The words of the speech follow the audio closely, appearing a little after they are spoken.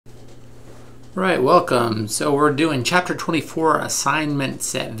Right, welcome. So we're doing chapter 24 assignment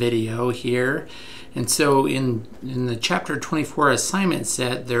set video here. And so in the chapter 24 assignment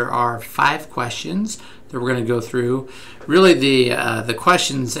set, there are 5 questions that we're going to go through. Really the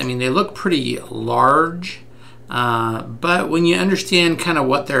questions, I mean, they look pretty large, but when you understand kind of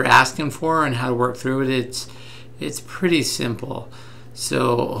what they're asking for and how to work through it, it's pretty simple.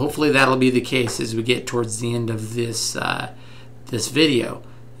 So hopefully that'll be the case as we get towards the end of this this video.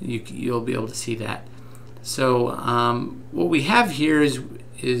 You'll be able to see that. So what we have here is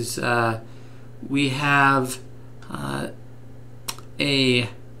we have a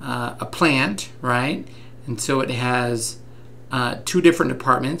plant, right? And so it has 2 different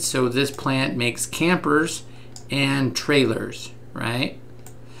departments. So this plant makes campers and trailers, right?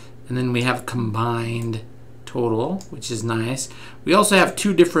 And then we have combined total, which is nice. We also have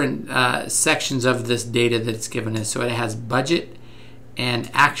 2 different sections of this data that it's given us. So it has budget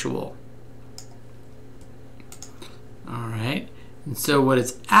and actual. All right, and so what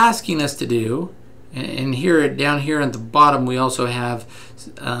it's asking us to do, and here down here at the bottom we also have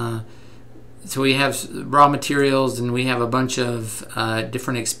so we have raw materials and we have a bunch of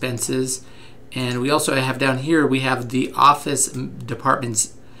different expenses, and we also have down here we have the office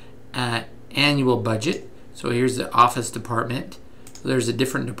department's annual budget. So here's the office department. So there's a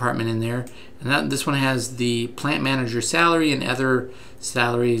different department in there, and this one has the plant manager salary and other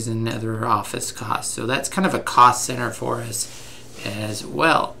salaries and other office costs. So that's kind of a cost center for us as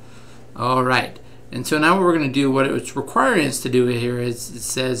well. All right, and so now what we're going to do, what it's requiring us to do here is it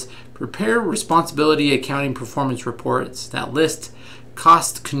says prepare responsibility accounting performance reports that list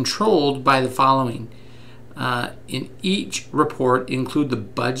costs controlled by the following. In each report include the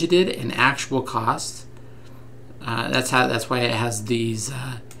budgeted and actual costs. That's why it has these.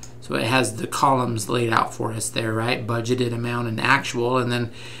 So it has the columns laid out for us there, right? Budgeted amount and actual, and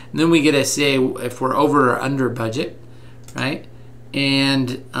then we get to say if we're over or under budget, right?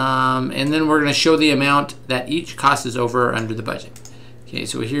 And then we're going to show the amount that each cost is over or under the budget. Okay,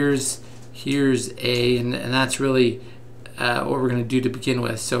 so here's A, and that's really what we're going to do to begin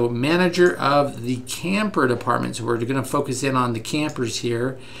with. So manager of the camper department. So we're going to focus in on the campers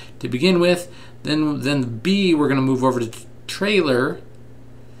here to begin with. Then B, we're going to move over to trailer,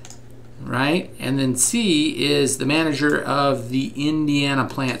 right? And then C is the manager of the Indiana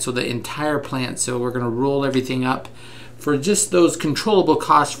plant, so the entire plant. So we're going to roll everything up for just those controllable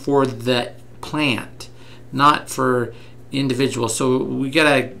costs for the plant, not for individual. So we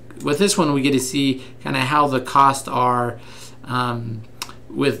gotta, with this one, we get to see kind of how the costs are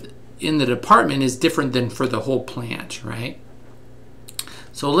within the department is different than for the whole plant, right?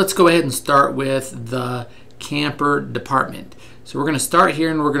 So let's go ahead and start with the camper department. So we're going to start here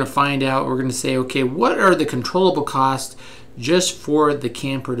and we're going to find out, we're going to say, okay, what are the controllable costs just for the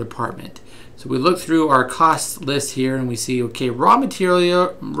camper department? So we look through our cost list here and we see, okay, raw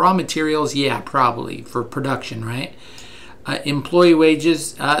materials, yeah, probably for production, right? Employee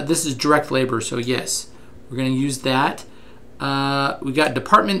wages, this is direct labor, so yes, we're going to use that. We got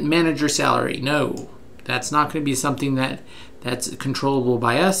department manager salary. No, that's not going to be something that's controllable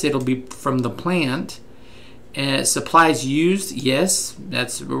by us. It'll be from the plant. Supplies used, yes,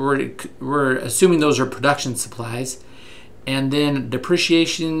 we're assuming those are production supplies. And then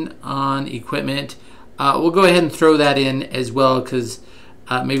depreciation on equipment, we'll go ahead and throw that in as well, because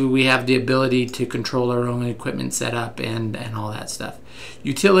maybe we have the ability to control our own equipment setup and all that stuff.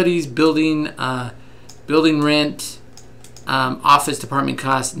 Utilities, building rent, office department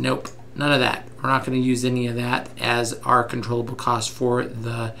costs, nope, none of that. We're not going to use any of that as our controllable cost for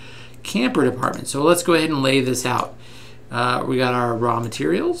the camper department. So let's go ahead and lay this out. We got our raw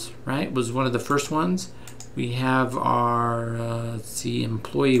materials, right? Was one of the first ones. We have our let's see,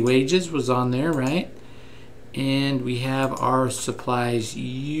 employee wages was on there, right? And we have our supplies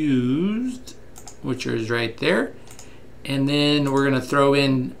used, which is right there. And then we're going to throw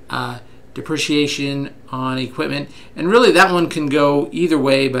in depreciation on equipment, and really that one can go either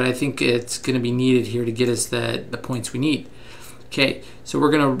way, but I think it's going to be needed here to get us the points we need. Okay, so we're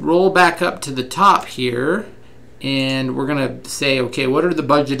going to roll back up to the top here, and we're going to say, okay, what are the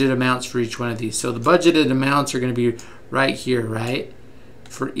budgeted amounts for each one of these? So the budgeted amounts are going to be right here, right,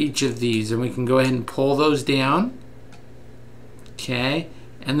 for each of these, and we can go ahead and pull those down. Okay,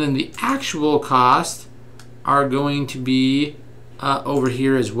 and then the actual costs are going to be over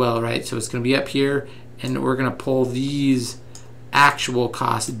here as well, right? So it's going to be up here, and we're going to pull these actual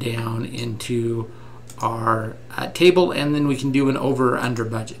costs down into our table, and then we can do an over or under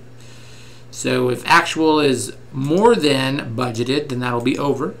budget. So if actual is more than budgeted, then that'll be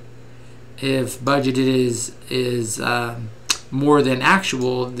over. If budgeted is more than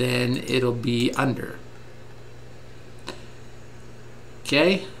actual, then it'll be under.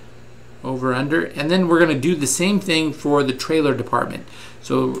 Okay, over under. And then we're going to do the same thing for the trailer department.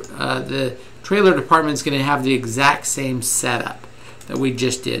 So the trailer department is going to have the exact same setup that we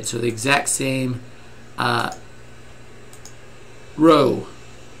just did. So the exact same row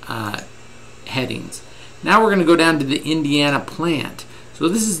headings. Now we're going to go down to the Indiana plant. So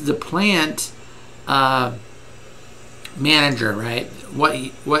this is the plant manager, right?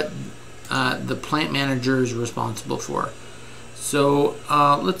 What the plant manager is responsible for. So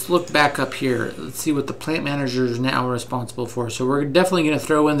let's look back up here. Let's see what the plant manager is now responsible for. So we're definitely going to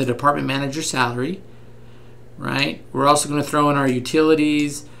throw in the department manager salary, right? We're also going to throw in our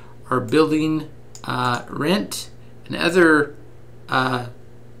utilities, our building rent, and other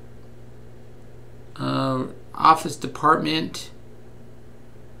office department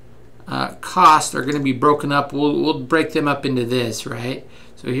costs are going to be broken up. We'll break them up into this, right?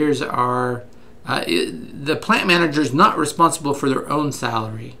 So here's our the plant manager is not responsible for their own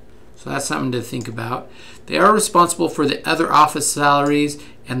salary, so that's something to think about. They are responsible for the other office salaries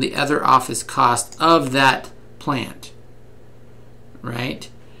and the other office costs of that plant, right?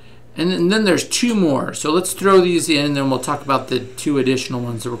 And then there's two more. So let's throw these in, and then we'll talk about the two additional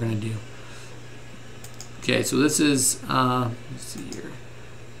ones that we're going to do. Okay, so this is let's see here.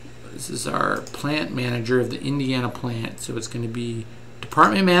 This is our plant manager of the Indiana plant. So it's going to be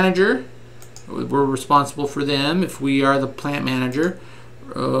department manager. We're responsible for them if we are the plant manager.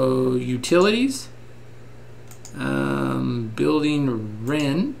 Utilities, building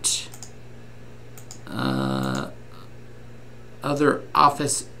rent, other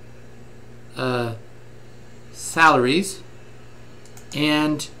office salaries,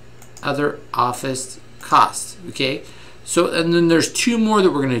 and other office costs. Okay, so and then there's two more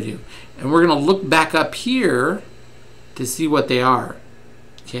that we're going to do, and we're going to look back up here to see what they are.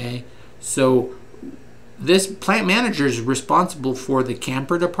 Okay, so this plant manager is responsible for the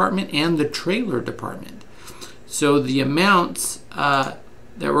camper department and the trailer department. So the amounts that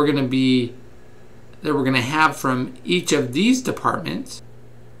we're going to have from each of these departments,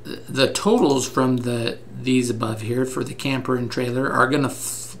 the totals from these above here for the camper and trailer are going to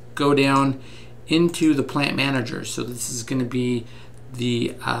go down into the plant manager. So this is going to be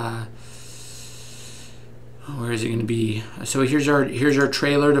the where is it going to be? So here's our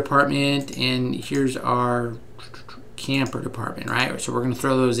trailer department, and here's our camper department, right? So we're going to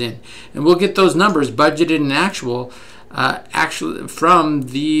throw those in, and we'll get those numbers budgeted and actually from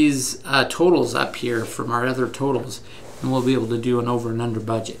these totals up here from our other totals, and we'll be able to do an over and under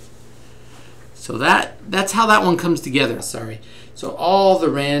budget. So that's how that one comes together. Sorry. So all the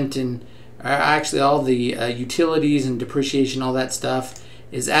rent and actually all the utilities and depreciation, all that stuff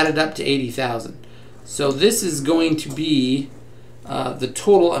is added up to 80,000. So this is going to be the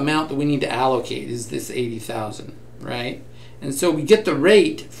total amount that we need to allocate is this 80,000, right? And so we get the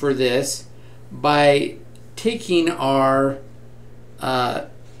rate for this by taking our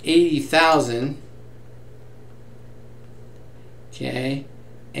 80,000, okay,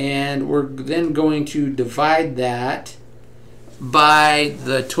 and we're then going to divide that by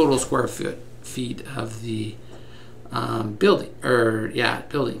the total square feet of the building,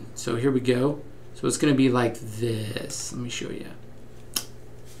 building. So here we go. So it's going to be like this. Let me show you.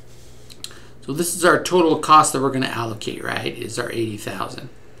 So this is our total cost that we're going to allocate, right? Is our 80,000.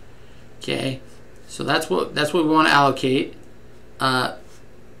 Okay. So that's what we want to allocate.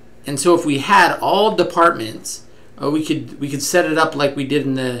 And so if we had all departments, we could set it up like we did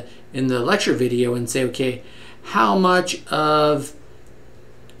in the lecture video and say, okay, how many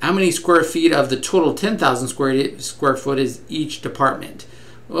square feet of the total 10,000 square foot is each department?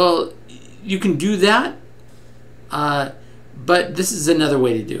 Well, you can do that, but this is another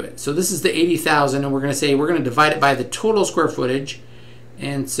way to do it. So this is the 80,000, and we're going to say we're going to divide it by the total square footage.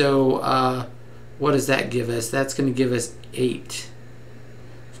 And so what does that give us? That's going to give us 8.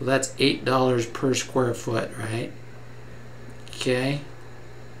 So that's $8 per square foot, right? Okay,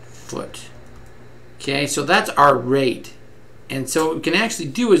 foot. Okay, so that's our rate. And so what we can actually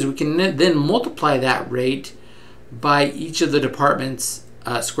do is we can then multiply that rate by each of the departments'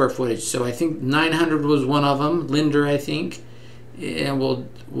 square footage. So I think 900 was one of them, Linder, I think. And we'll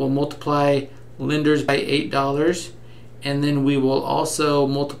multiply Linder's by $8. And then we will also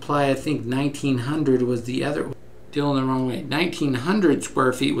multiply, I think 1900 was the other one. Still in the wrong way. 1900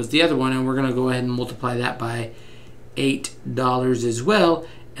 square feet was the other one, and we're going to go ahead and multiply that by $8 as well.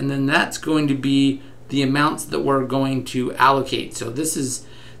 And then that's going to be the amounts that we're going to allocate. So this is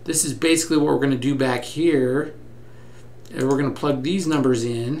basically what we're going to do back here. And we're going to plug these numbers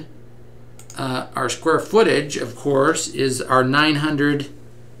in, our square footage, of course, is our 900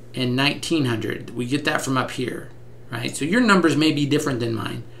 and 1900. We get that from up here, right? So your numbers may be different than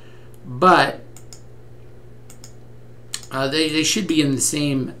mine, but they should be in the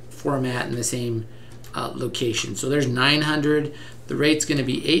same format and the same location. So there's 900. The rate's going to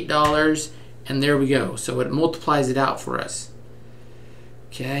be $8, and there we go. So it multiplies it out for us.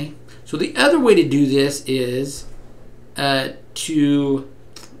 Okay. So the other way to do this is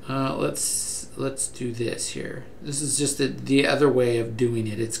let's do this here. This is just the other way of doing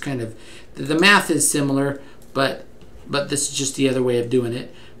it. It's kind of the math is similar, but this is just the other way of doing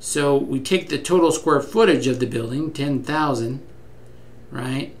it. So we take the total square footage of the building, 10,000,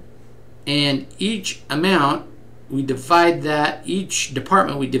 right? And each amount, we divide that, each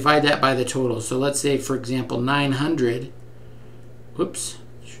department, we divide that by the total. So let's say, for example, 900, whoops,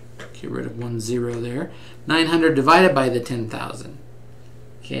 get rid of 1 0 there. 900 divided by the 10,000.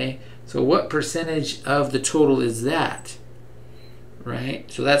 Okay, so what percentage of the total is that? Right,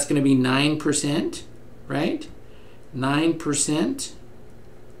 so that's going to be 9%, right? 9%.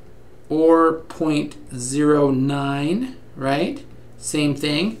 Or 0.09, right? Same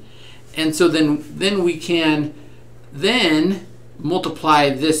thing. And so then we can then multiply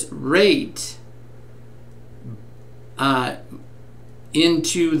this rate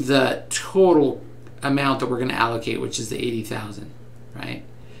into the total amount that we're going to allocate, which is the 80,000, right?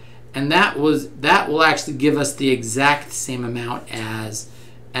 And that will actually give us the exact same amount as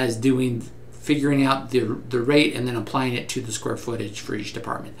figuring out the rate and then applying it to the square footage for each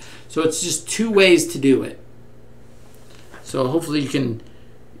department. So it's just two ways to do it. So hopefully you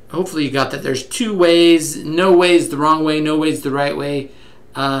got that. There's two ways. No way is the wrong way. No way is the right way.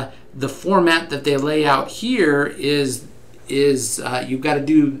 The format that they lay out here is you've got to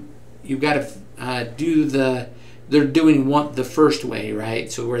do they're doing the first way,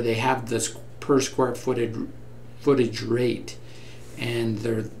 right? So where they have this per square footage rate. And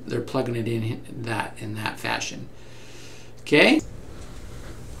they're plugging it in that fashion. Okay.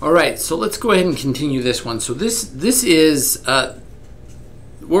 All right. So let's go ahead and continue this one. So this is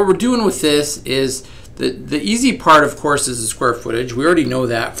what we're doing with this is the easy part, of course, is the square footage. We already know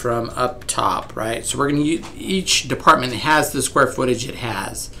that from up top, right? So we're going to use each department has the square footage it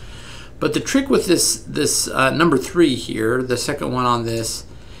has. But the trick with this number 3 here, the second one on this,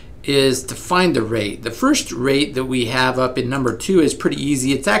 is to find the rate. The first rate that we have up in number 2 is pretty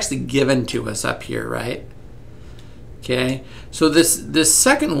easy. It's actually given to us up here, right? Okay, so this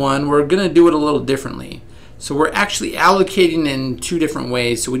second one, we're going to do it a little differently. So we're actually allocating in 2 different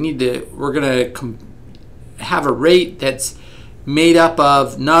ways. So we're going to have a rate that's made up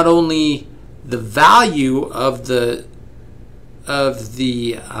of not only the value of the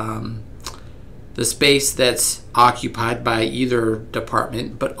space that's occupied by either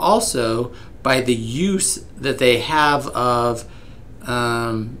department, but also by the use that they have of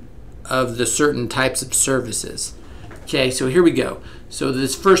the certain types of services. Okay, so here we go. So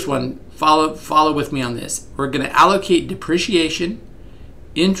this first one, follow with me on this. We're going to allocate depreciation,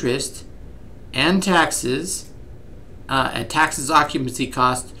 interest, and taxes occupancy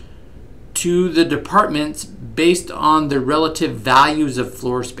cost to the departments based on the relative values of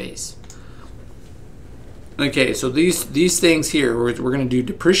floor space. Okay, so these things here, we're going to do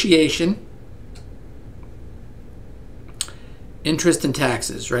depreciation, interest, and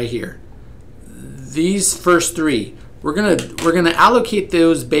taxes right here. These first 3, we're gonna allocate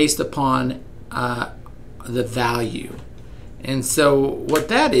those based upon the value. And so what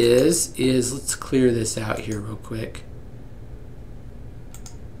that is let's clear this out here real quick.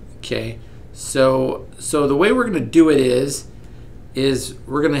 Okay, so the way we're going to do it is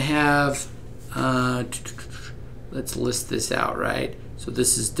we're going to have let's list this out, right? So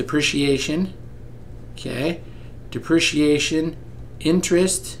this is depreciation, okay? Depreciation,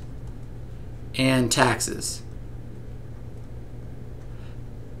 interest, and taxes.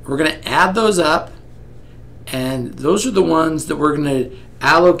 We're going to add those up, and those are the ones that we're going to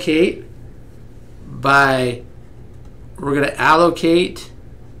allocate by,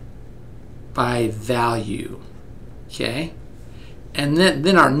 value, okay? And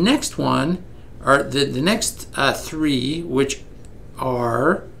then our next one, or the next 3, which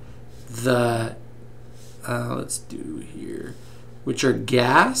are the let's do here, which are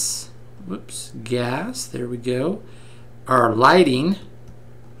gas, there we go, our lighting,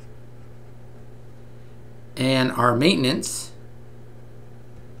 and our maintenance.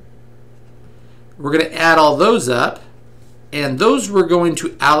 We're going to add all those up, and those we're going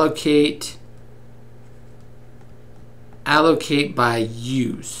to allocate by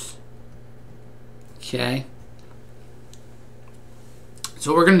use. Okay.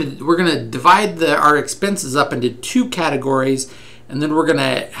 So we're gonna divide our expenses up into two categories, and then we're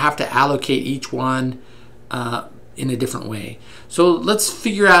gonna have to allocate each one in a different way. So let's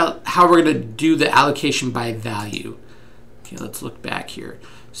figure out how we're gonna do the allocation by value. Okay, let's look back here.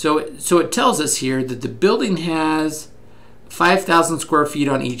 So it tells us here that the building has 5,000 square feet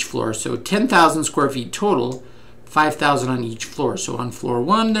on each floor. So 10,000 square feet total, 5,000 on each floor. So on floor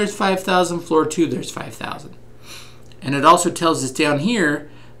 1 there's 5,000, floor 2 there's 5,000. And it also tells us down here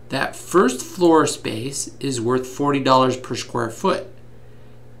that first floor space is worth $40 per square foot.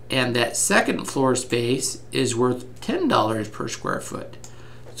 And that second floor space is worth $10 per square foot.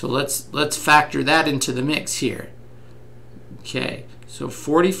 So let's factor that into the mix here. Okay, so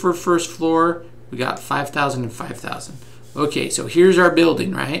 40 for first floor, we got 5,000 and 5,000. Okay, so here's our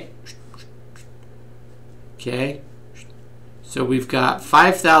building, right? Okay, so we've got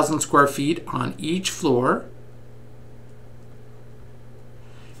 5,000 square feet on each floor.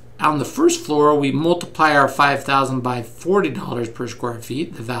 On the first floor, we multiply our 5,000 by $40 per square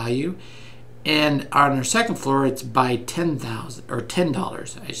feet, the value. And on our second floor, it's by 10,000, or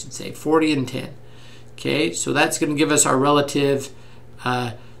 $10, I should say, 40 and 10. Okay, so that's going to give us our relative.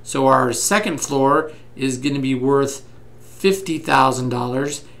 So our second floor is going to be worth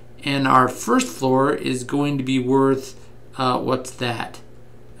 $50,000, and our first floor is going to be worth, what's that?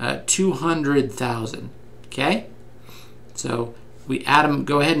 200,000. Okay, so we add them.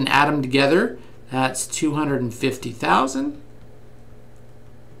 Go ahead and add them together. That's 250,000.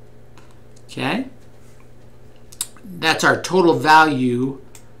 Okay, that's our total value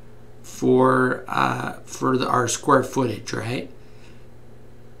for our square footage, right?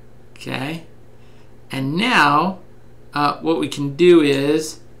 Okay, and now what we can do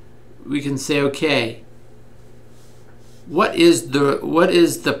is we can say, okay, what is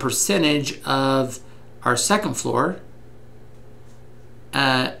the percentage of our second floor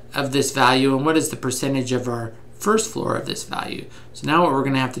of this value, and what is the percentage of our first floor of this value? So now what we're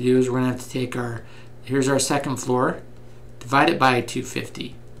going to have to do is we're going to have to take here's our second floor, divide it by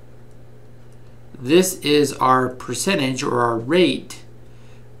 250. This is our percentage, or our rate,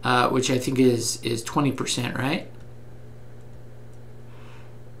 which I think is 20%, right?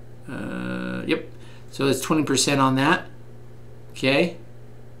 Yep. So it's 20% on that. Okay.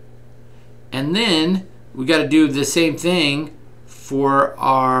 And then we got to do the same thing for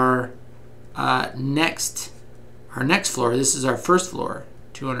our next floor. This is our first floor,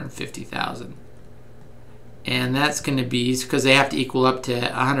 250,000. And that's going to be, because they have to equal up to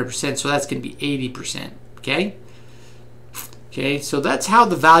 100%, so that's going to be 80%. Okay? Okay, so that's how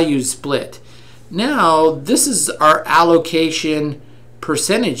the values split. Now, this is our allocation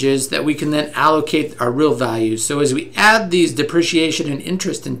percentages that we can then allocate our real values. So as we add these depreciation and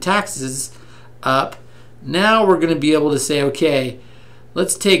interest and taxes up, now we're going to be able to say, okay,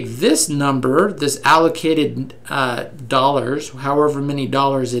 let's take this number, this allocated dollars, however many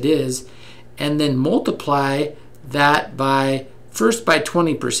dollars it is, and then multiply that by, first by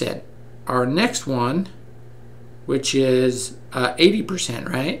 20%. Our next one, which is 80%,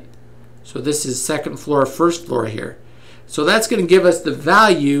 right? So this is second floor, first floor here. So that's going to give us the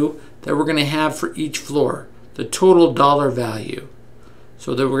value that we're going to have for each floor, the total dollar value.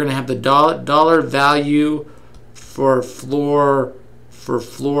 So that we're going to have the dollar value for floor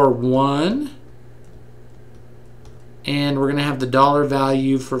 1, and we're going to have the dollar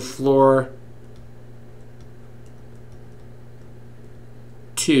value for floor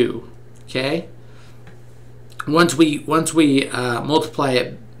 2. Okay. Once we multiply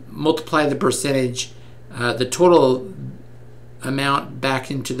the percentage, the total amount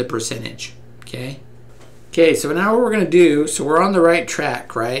back into the percentage. Okay. Okay. So now what we're going to do, so we're on the right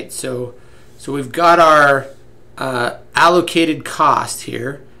track, right? So we've got our allocated cost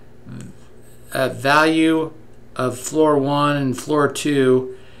here, value of floor 1 and floor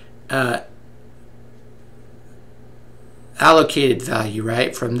 2, allocated value,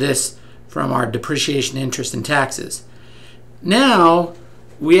 right, from our depreciation, interest, and taxes. Now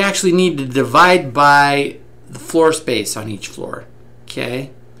we actually need to divide by the floor space on each floor. Okay,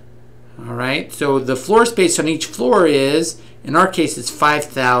 all right, so the floor space on each floor is, in our case, it's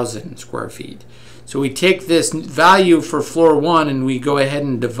 5,000 square feet. So we take this value for floor 1 and we go ahead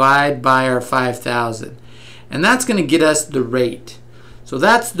and divide by our 5,000. And that's going to get us the rate. So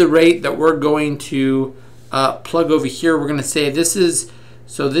that's the rate that we're going to plug over here. We're going to say this is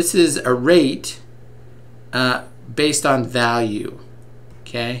a rate based on value.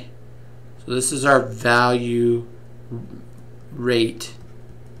 Okay? So this is our value rate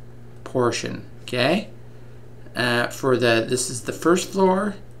portion. Okay? This is the first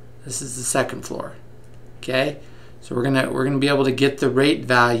floor. This is the second floor. Okay, So we're gonna be able to get the rate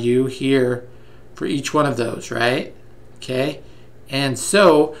value here for each one of those, right? Okay, and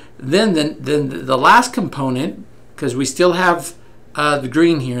so then the last component, because we still have the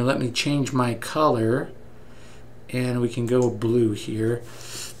green here. Let me change my color, and we can go blue here.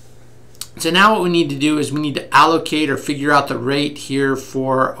 So now what we need to do is we need to allocate or figure out the rate here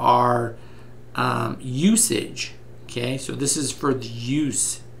for our usage. Okay, so this is for the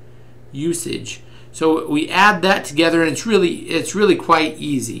usage. So we add that together, and it's really quite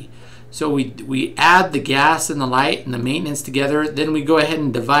easy. So we add the gas and the light and the maintenance together. Then we go ahead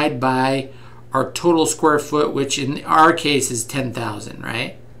and divide by our total square foot, which in our case is 10,000,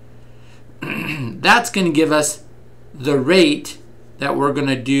 right? That's going to give us the rate that we're going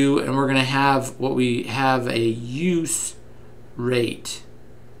to do, and we're going to have what we have a use rate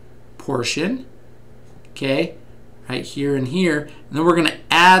portion, okay, right here and here. And then we're going to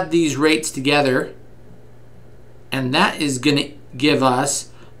add these rates together, and that is going to give us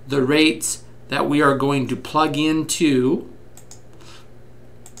the rates that we are going to plug into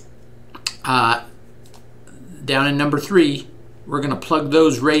down in number 3. We're going to plug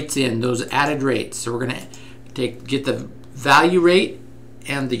those rates in, those added rates. So we're going to get the value rate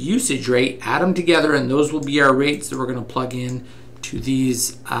and the usage rate, add them together, and those will be our rates that we're going to plug in to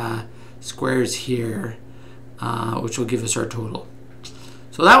these squares here, which will give us our total.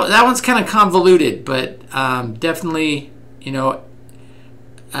 So that one's kind of convoluted, but definitely, you know,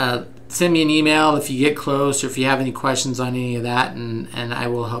 send me an email if you get close or if you have any questions on any of that, and I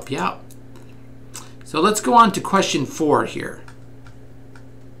will help you out. So let's go on to question 4 here.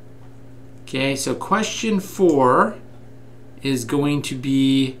 Okay, so question 4 is going to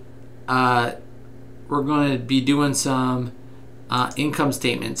be, we're going to be doing some income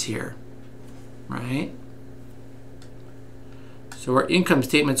statements here, right? So our income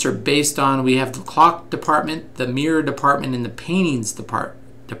statements are based on, we have the clock department, the mirror department, and the paintings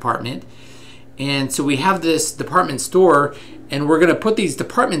department. And so we have this department store, and we're going to put these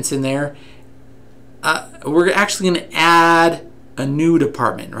departments in there. We're actually going to add a new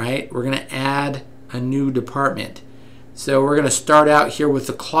department, right? We're going to add a new department. So we're going to start out here with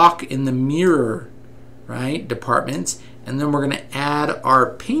the clock and the mirror, right, departments, and then we're going to add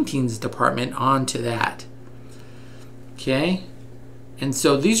our paintings department onto that. Okay, and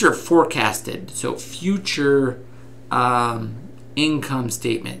so these are forecasted, so future income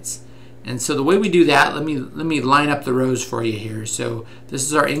statements. And so the way we do that, let me line up the rows for you here. So this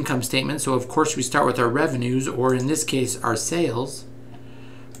is our income statement. So of course we start with our revenues, or in this case our sales.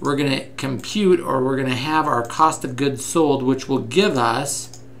 We're going to compute, or we're going to have our cost of goods sold, which will give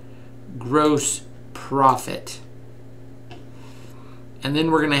us gross profit. And then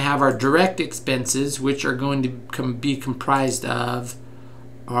we're going to have our direct expenses, which are going to be comprised of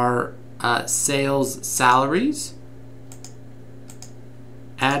our sales salaries,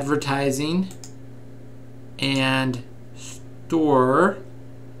 advertising, and store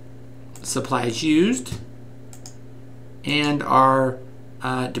supplies used, and our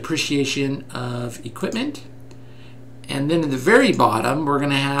depreciation of equipment. And then at the very bottom, we're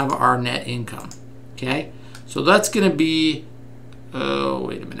going to have our net income. Okay, so that's going to be, oh,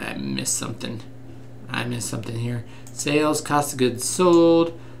 wait a minute, I missed something. I missed something here. Sales, cost of goods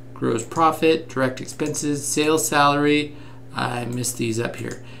sold, gross profit, direct expenses, sales salary. I missed these up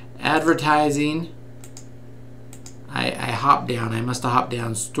here. Advertising. I hopped down. I must have hopped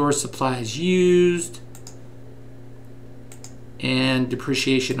down. Store supplies used. And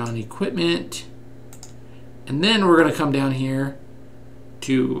depreciation on equipment. And then we're going to come down here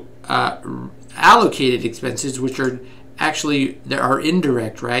to allocated expenses, which are actually, there are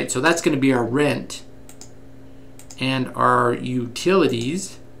indirect, right? So that's going to be our rent and our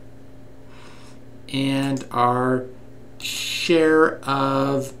utilities and our share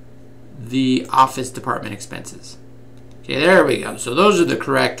of the office department expenses. Okay, there we go. So those are the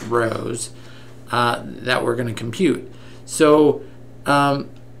correct rows that we're going to compute. So,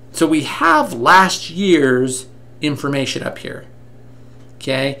 so we have last year's information up here.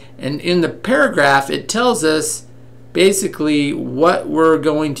 Okay, and in the paragraph it tells us basically what we're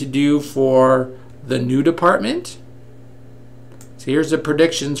going to do for the new department. So here's the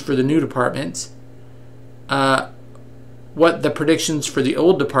predictions for the new departments. What the predictions for the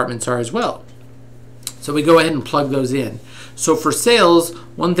old departments are as well. So we go ahead and plug those in. So for sales,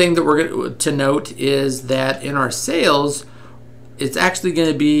 one thing that we're going to note is that in our sales, it's actually going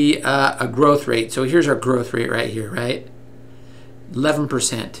to be a growth rate. So here's our growth rate right here, right?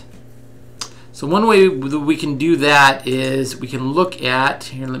 11%. So one way that we can do that is we can look at,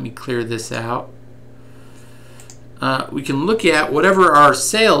 here, let me clear this out. We can look at whatever our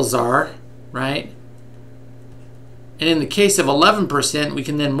sales are, right? And in the case of 11%, we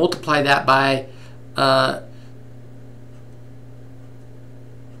can then multiply that by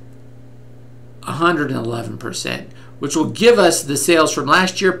 111%, which will give us the sales from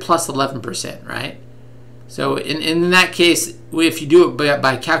last year plus 11%, right? So in that case, if you do it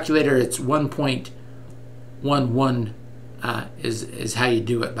by calculator, it's 1.11 is how you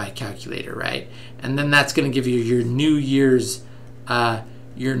do it by calculator, right? And then that's going to give you your new year's,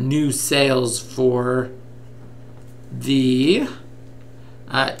 your new sales for the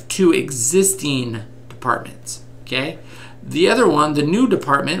 2 existing departments, okay? The other one, the new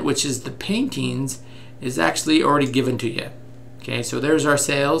department, which is the paintings, is actually already given to you, okay? So there's our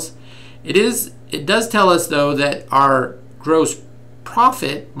sales. It does tell us, though, that our gross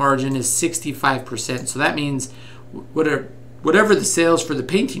profit margin is 65%. So that means whatever the sales for the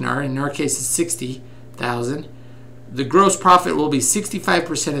painting are, in our case it's 60,000, the gross profit will be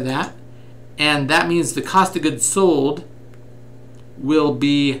 65% of that, and that means the cost of goods sold will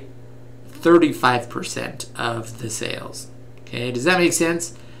be 35% of the sales. Okay, does that make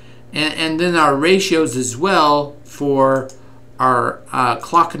sense? And then our ratios as well for our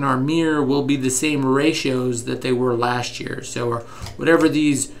clock and our mirror will be the same ratios that they were last year. So whatever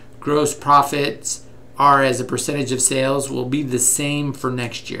these gross profits are as a percentage of sales will be the same for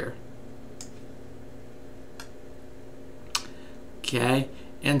next year. Okay,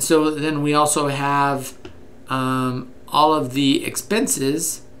 and so then we also have all of the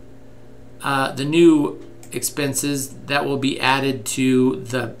expenses, the new expenses that will be added to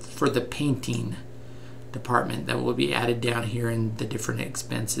for the painting department, that will be added down here in the different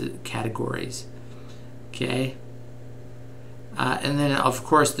expenses categories. Okay, and then of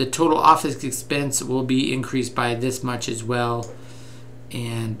course the total office expense will be increased by this much as well,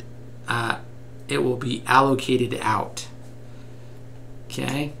 and it will be allocated out.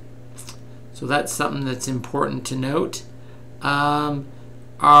 Okay, so that's something that's important to note.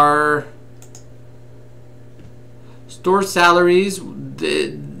 Our store salaries,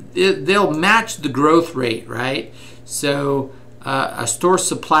 they'll match the growth rate, right? So a store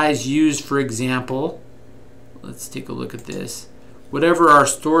supplies used, for example, let's take a look at this. Whatever our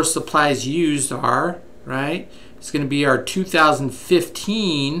store supplies used are, right, it's going to be our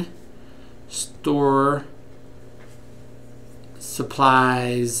 2015 store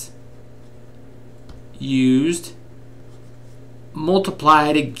supplies used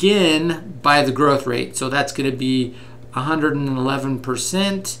multiplied again by the growth rate. So that's going to be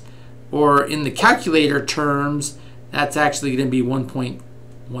 111%, or in the calculator terms, that's actually going to be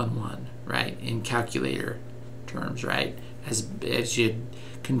 1.11, right, in calculator terms, right, as you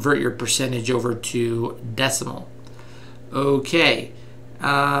convert your percentage over to decimal. Okay,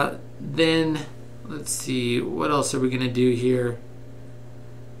 then let's see, what else are we going to do here?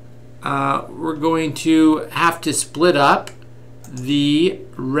 We're going to have to split up the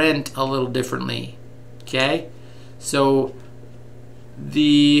rent a little differently. Okay, so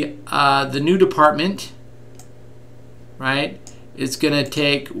the new department, right, is going to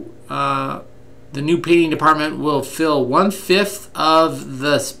take the new painting department will fill 1/5 of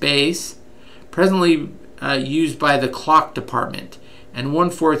the space presently used by the clock department, and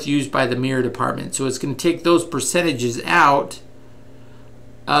 1/4 used by the mirror department. So it's going to take those percentages out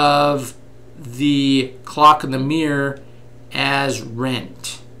of the clock and the mirror as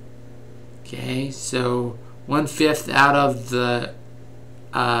rent. Okay, so 1/5 out of the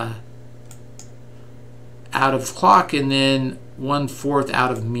out of clock, and then 1/4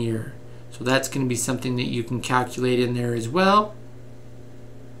 out of mirror. So that's going to be something that you can calculate in there as well,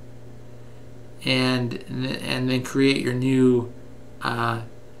 and then create your new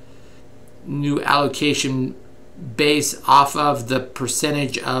new allocation base off of the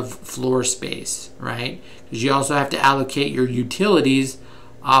percentage of floor space, right? Because you also have to allocate your utilities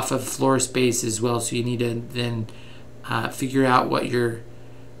off of floor space as well. So you need to then figure out what your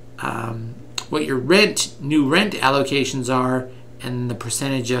new rent allocations are, and the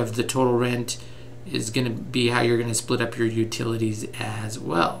percentage of the total rent is going to be how you're going to split up your utilities as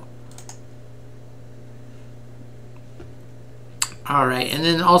well. All right, and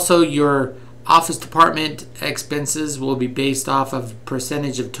then also your office department expenses will be based off of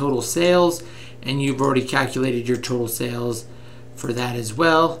percentage of total sales, and you've already calculated your total sales for that as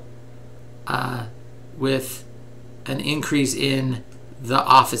well, with an increase in the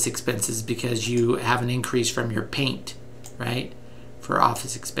office expenses because you have an increase from your paint, right, for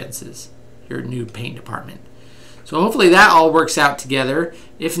office expenses, your new paint department. So hopefully that all works out together.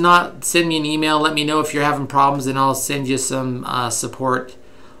 If not, send me an email. Let me know if you're having problems, and I'll send you some support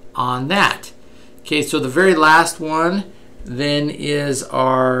on that. Okay, so the very last one then is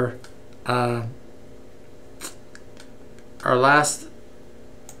our our last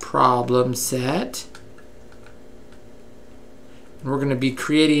problem set. We're going to be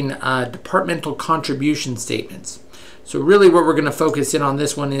creating departmental contribution statements. So really what we're going to focus in on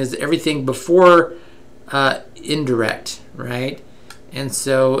this one is everything before indirect, right? And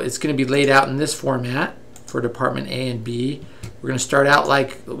so it's going to be laid out in this format for Department A and B. We're going to start out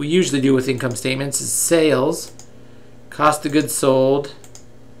like we usually do with income statements, is sales, cost of goods sold,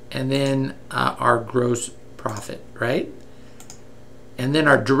 and then our gross profit, right? And then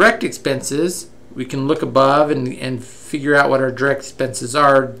our direct expenses, we can look above and figure out what our direct expenses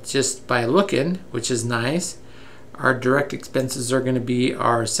are just by looking, which is nice. Our direct expenses are going to be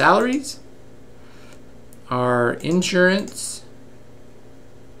our salaries, our insurance,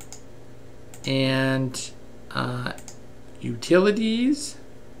 and utilities.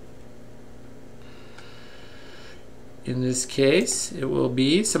 In this case, it will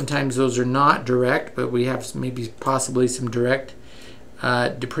be, sometimes those are not direct, but we have maybe possibly some direct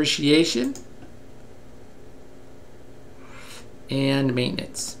depreciation and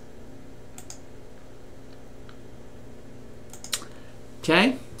maintenance.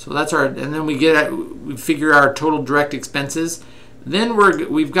 Okay, so that's our, and then we figure our total direct expenses. Then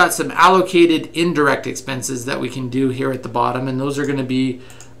we've got some allocated indirect expenses that we can do here at the bottom, and those are going to be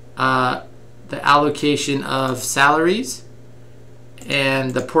the allocation of salaries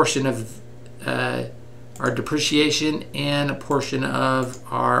and the portion of our depreciation and a portion of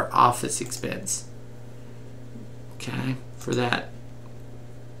our office expense. Okay, for that.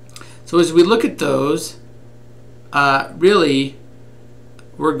 So as we look at those, really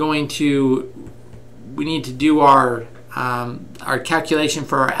we need to do our calculation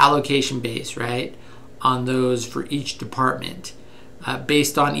for our allocation base, right, on those for each department,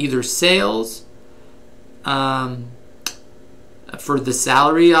 based on either sales for the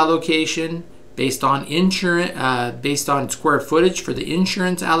salary allocation, based on insurance, based on square footage for the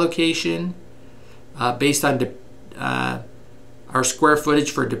insurance allocation, based on our square footage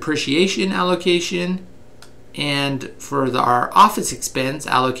for depreciation allocation, and for our office expense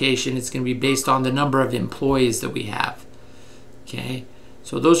allocation, it's going to be based on the number of employees that we have. Okay,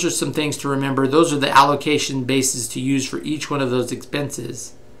 so those are some things to remember. Those are the allocation bases to use for each one of those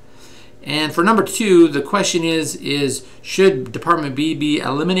expenses. And for number 2, the question is should Department B be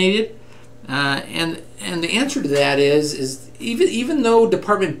eliminated? And the answer to that is even though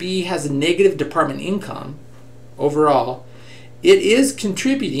Department B has a negative department income overall, it is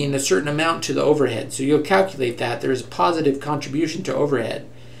contributing a certain amount to the overhead. So you'll calculate that. There's a positive contribution to overhead.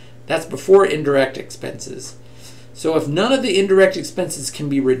 That's before indirect expenses. So if none of the indirect expenses can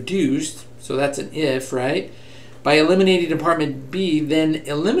be reduced, so that's an if, right? By eliminating Department B, then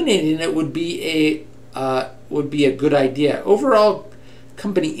eliminating it would be a good idea. Overall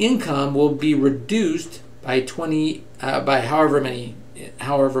company income will be reduced by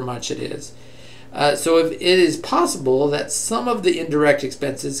however much it is. So if it is possible that some of the indirect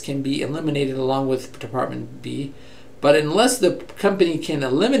expenses can be eliminated along with Department B, but unless the company can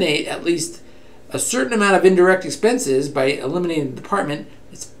eliminate at least a certain amount of indirect expenses by eliminating the department,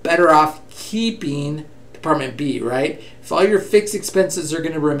 it's better off keeping Department B, right? If all your fixed expenses are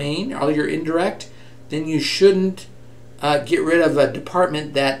going to remain, all your indirect, then you shouldn't get rid of a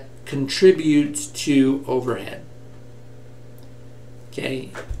department that contributes to overhead.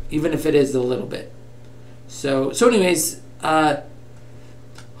 Okay, even if it is a little bit. So anyways,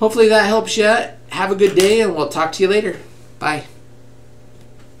 hopefully that helps you. Have a good day, and we'll talk to you later. Bye.